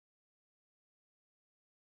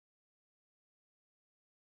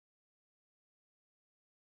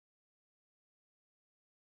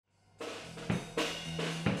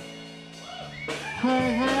Good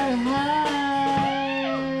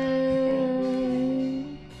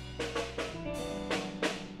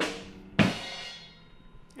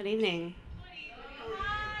evening.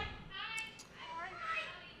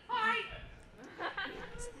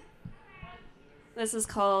 This is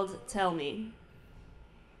called Tell Me.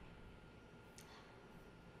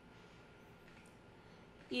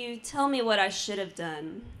 You tell me what I should have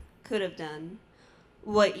done, could have done,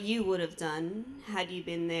 what you would have done had you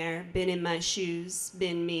been there, been in my shoes,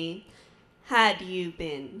 been me, had you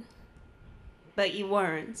been. But you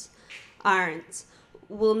weren't, aren't,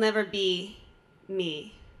 will never be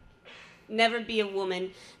me. Never be a woman,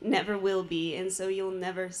 never will be, and so you'll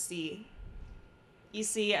never see. You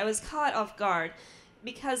see, I was caught off guard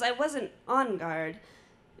because I wasn't on guard.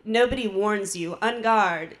 Nobody warns you, on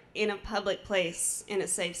guard, in a public place, in a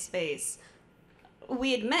safe space.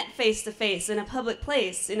 We had met face to face in a public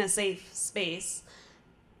place, in a safe space.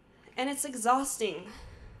 And it's exhausting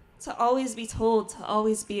to always be told to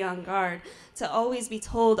always be on guard, to always be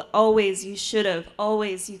told always you should have,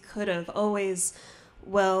 always you could have, always,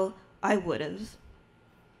 well, I would have.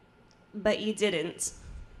 But you didn't.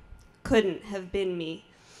 Couldn't have been me.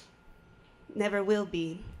 Never will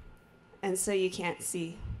be. And so you can't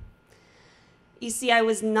see. You see, I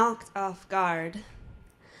was knocked off guard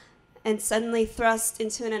and suddenly thrust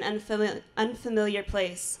into an unfamiliar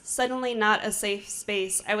place, suddenly not a safe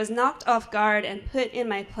space. I was knocked off guard and put in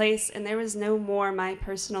my place, and there was no more my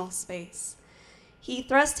personal space. He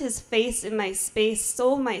thrust his face in my space,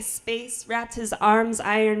 stole my space, wrapped his arms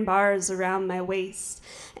iron bars around my waist,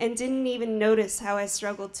 and didn't even notice how I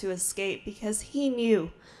struggled to escape because he knew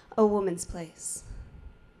a woman's place.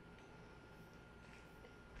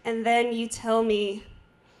 And then you tell me,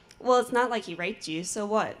 well, it's not like he raped you, so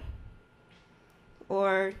what?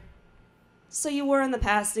 Or, so you were in the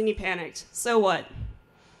past and you panicked, so what?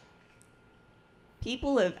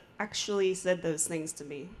 People have actually said those things to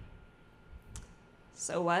me.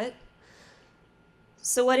 So what?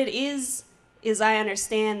 So what it is I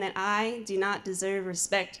understand that I do not deserve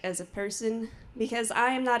respect as a person because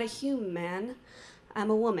I am not a human, I'm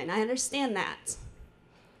a woman. I understand that.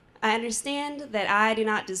 I understand that I do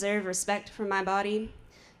not deserve respect for my body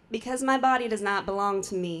because my body does not belong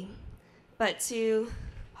to me, but to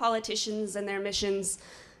politicians and their missions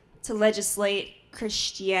to legislate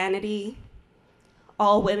Christianity,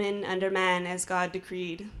 all women under man as God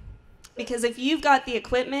decreed. Because if you've got the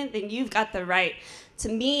equipment, then you've got the right to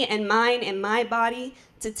me and mine and my body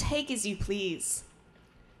to take as you please,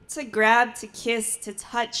 to grab, to kiss, to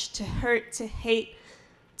touch, to hurt, to hate,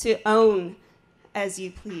 to own as you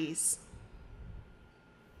please.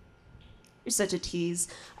 You're such a tease.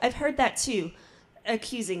 I've heard that too,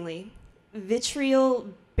 accusingly. Vitriol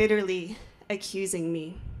bitterly accusing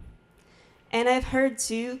me. And I've heard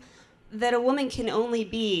too that a woman can only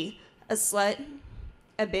be a slut,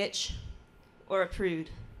 a bitch, or a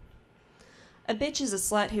prude. A bitch is a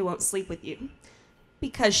slut who won't sleep with you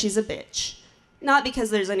because she's a bitch, not because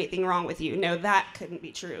there's anything wrong with you. No, that couldn't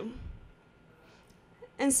be true.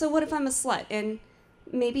 And so what if I'm a slut? And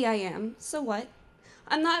maybe I am. So what?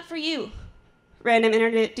 I'm not for you, random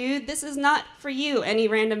internet dude. This is not for you, any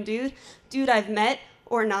random dude I've met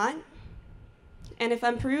or not. And if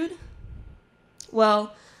I'm prude,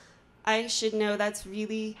 well, I should know that's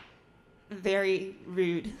really very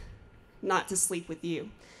rude not to sleep with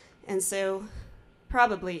you. And so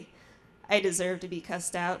probably I deserve to be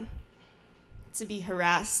cussed out, to be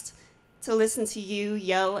harassed, to listen to you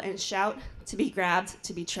yell and shout, to be grabbed,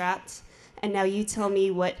 to be trapped. And now you tell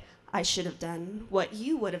me what I should have done, what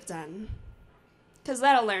you would have done. Because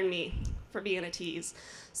that'll learn me for being a tease.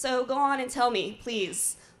 So go on and tell me,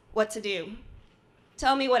 please, what to do.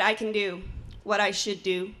 Tell me what I can do, what I should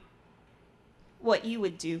do, what you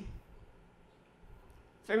would do.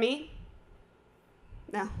 For me?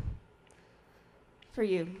 No. For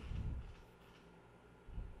you.